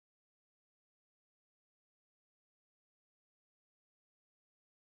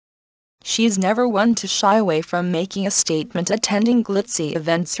she's never one to shy away from making a statement attending glitzy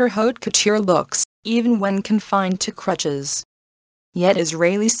events or haute couture looks, even when confined to crutches. Yet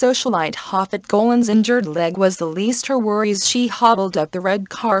Israeli socialite Hofit Golan's injured leg was the least her worries. She hobbled up the red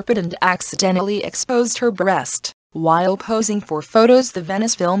carpet and accidentally exposed her breast, while posing for photos at the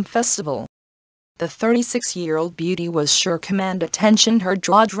Venice Film Festival. The 36-year-old beauty was sure command attention. Her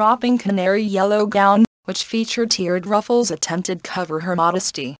jaw-dropping canary yellow gown, which featured tiered ruffles, attempted cover her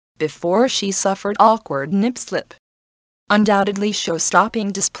modesty, before she suffered awkward nip-slip. Undoubtedly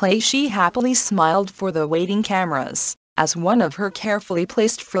show-stopping display, she happily smiled for the waiting cameras, as one of her carefully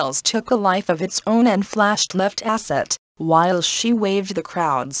placed frills took a life of its own and flashed left asset, while she waved the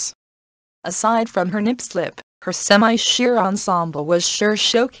crowds. Aside from her nip-slip, her semi-sheer ensemble was sure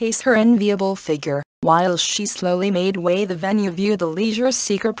showcase her enviable figure, while she slowly made way the venue view the Leisure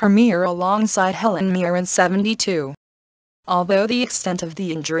Seeker premiere alongside Helen Mirren 72. Although the extent of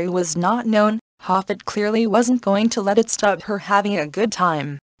the injury was not known, Hofit clearly wasn't going to let it stop her having a good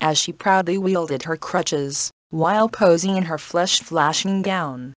time, as she proudly wielded her crutches, while posing in her flesh-flashing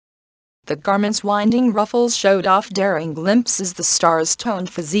gown. The garment's winding ruffles showed off daring glimpses the star's toned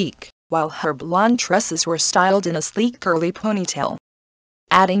physique, while her blonde tresses were styled in a sleek curly ponytail.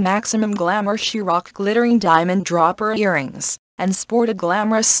 Adding maximum glamour, she rocked glittering diamond dropper earrings, and sported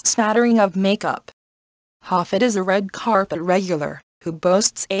glamorous smattering of makeup. Hofit is a red carpet regular, who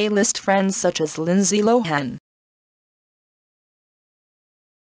boasts A-list friends such as Lindsay Lohan,